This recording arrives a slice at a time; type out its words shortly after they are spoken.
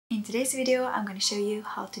today's video I'm going to show you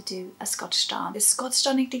how to do a Scotch darn. The Scotch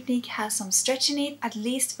darning technique has some stretch in it, at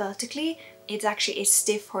least vertically. It actually is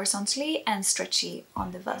stiff horizontally and stretchy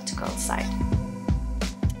on the vertical side.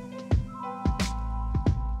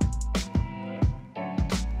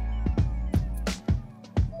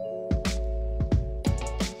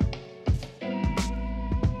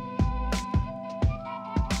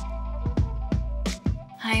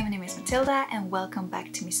 Hi, my name is Matilda and welcome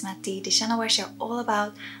back to Miss Matti, the channel where I share all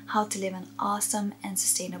about how to live an awesome and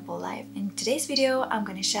sustainable life. In today's video I'm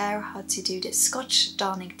going to share how to do the Scotch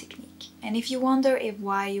darning technique. And if you wonder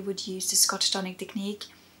why you would use the Scotch darning technique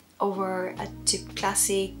over a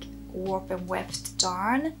classic warp and weft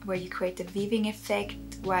darn, where you create a weaving effect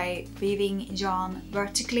by weaving yarn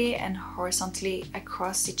vertically and horizontally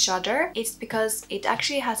across each other, it's because it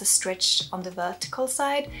actually has a stretch on the vertical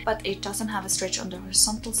side, but it doesn't have a stretch on the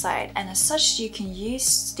horizontal side. And as such, you can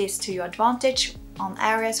use this to your advantage on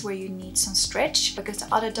areas where you need some stretch, because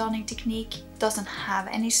the other darning technique doesn't have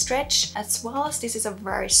any stretch, as well as this is a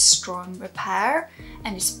very strong repair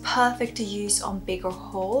and it's perfect to use on bigger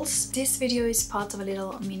holes. This video is part of a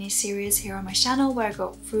little mini series here on my channel where I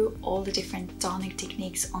go through all the different darning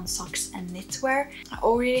techniques on socks and knitwear. I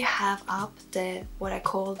already have up what I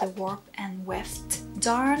call the warp and weft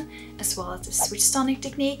darn, as well as the switch darning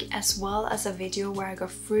technique, as well as a video where I go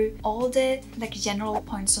through all the general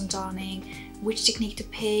points on darning, which technique to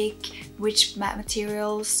pick, which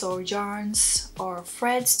materials or yarns or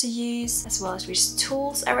threads to use, as well as which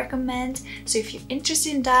tools I recommend. So if you're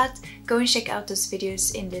interested in that, go and check out those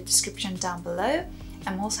videos in the description down below.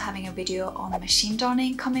 I'm also having a video on machine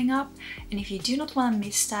darning coming up, and if you do not want to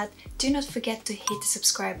miss that, do not forget to hit the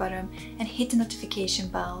subscribe button and hit the notification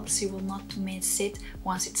bell so you will not miss it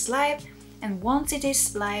once it's live. And once it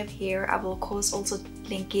is live here, I will of course also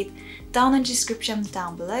link it down in the description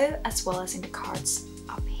down below, as well as in the cards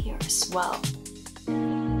up here as well.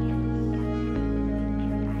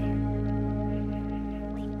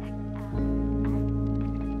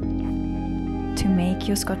 To make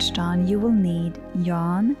your Scotch darn, you will need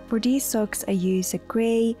yarn. For these socks I use a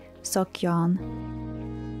grey sock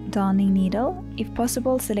yarn. Darning needle. If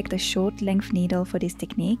possible, select a short length needle for this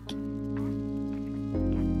technique.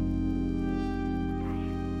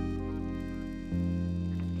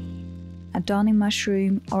 A darning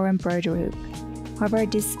mushroom or embroidery hoop. However,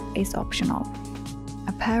 this is optional.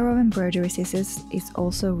 A pair of embroidery scissors is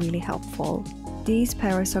also really helpful. These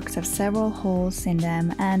pair of socks have several holes in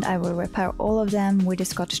them and I will repair all of them with the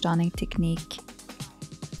Scotch darning technique.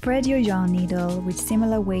 Thread your yarn needle with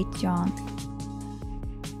similar weight yarn.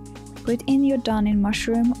 Put in your darning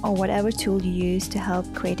mushroom or whatever tool you use to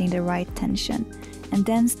help creating the right tension, and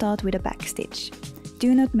then start with a backstitch.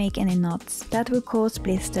 Do not make any knots, that will cause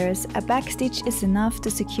blisters. A backstitch is enough to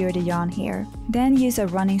secure the yarn here. Then use a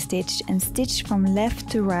running stitch and stitch from left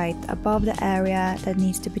to right above the area that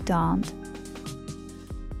needs to be darned.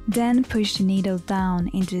 Then push the needle down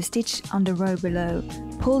into the stitch on the row below.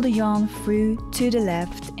 Pull the yarn through to the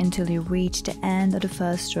left until you reach the end of the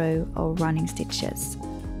first row of running stitches.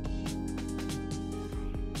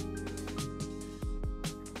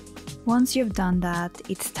 Once you've done that,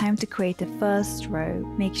 it's time to create the first row.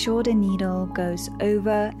 Make sure the needle goes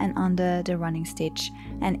over and under the running stitch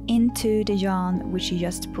and into the yarn which you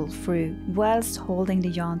just pulled through, whilst holding the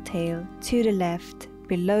yarn tail to the left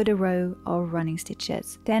below the row of running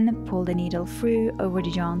stitches. Then pull the needle through over the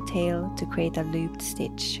yarn tail to create a looped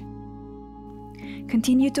stitch.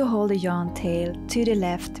 Continue to hold the yarn tail to the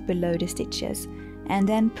left below the stitches, and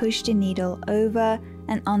then push the needle over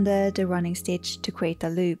and under the running stitch to create a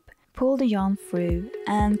loop. Pull the yarn through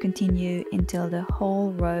and continue until the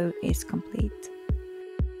whole row is complete.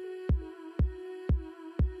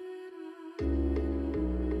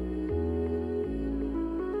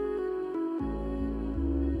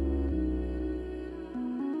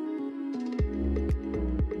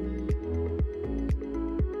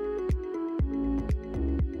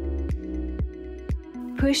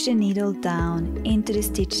 Push the needle down into the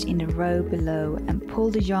stitch in the row below and pull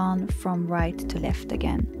the yarn from right to left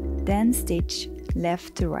again. Then stitch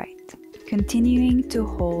left to right, continuing to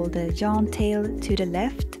hold the yarn tail to the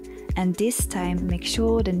left, and this time make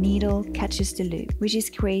sure the needle catches the loop which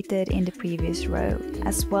is created in the previous row,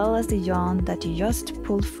 as well as the yarn that you just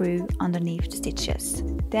pulled through underneath the stitches.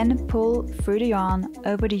 Then pull through the yarn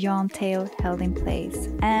over the yarn tail held in place,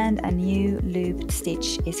 and a new looped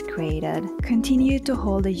stitch is created. Continue to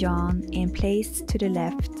hold the yarn in place to the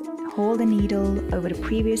left. Hold the needle over the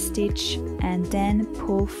previous stitch and then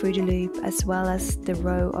pull through the loop as well as the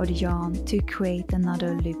row of the yarn to create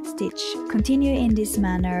another looped stitch. Continue in this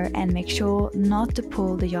manner and make sure not to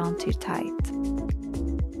pull the yarn too tight.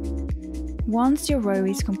 Once your row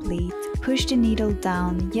is complete, push the needle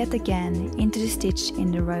down yet again into the stitch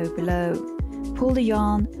in the row below. Pull the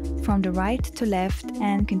yarn from the right to left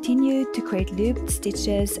and continue to create looped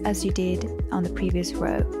stitches as you did on the previous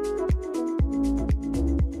row.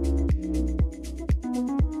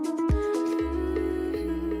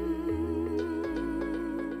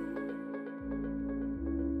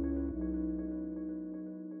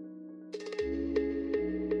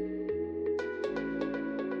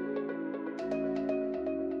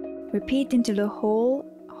 Repeat until the whole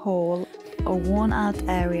hole or worn out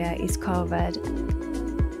area is covered.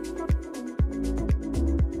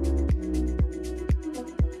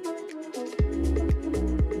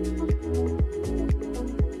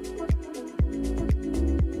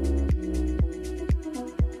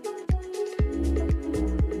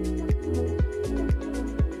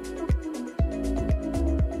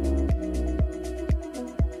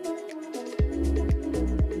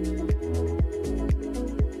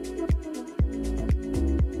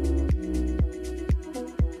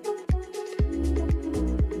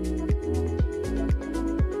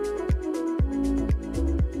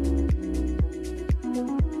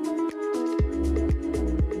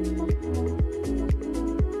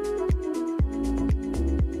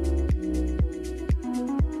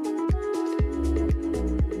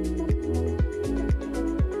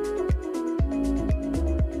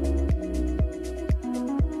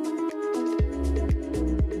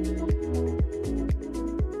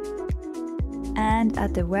 And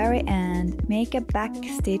at the very end, make a back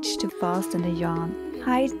stitch to fasten the yarn.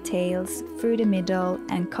 Hide tails through the middle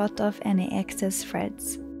and cut off any excess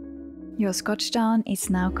threads. Your Scotch darn is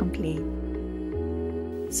now complete.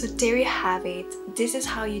 So there you have it. This is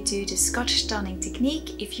how you do the Scotch darning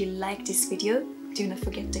technique. If you like this video, do not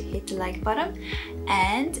forget to hit the like button.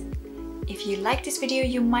 And if you like this video,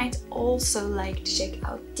 you might also like to check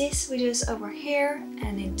out these videos over here.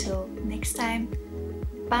 And until next time,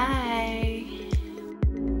 bye!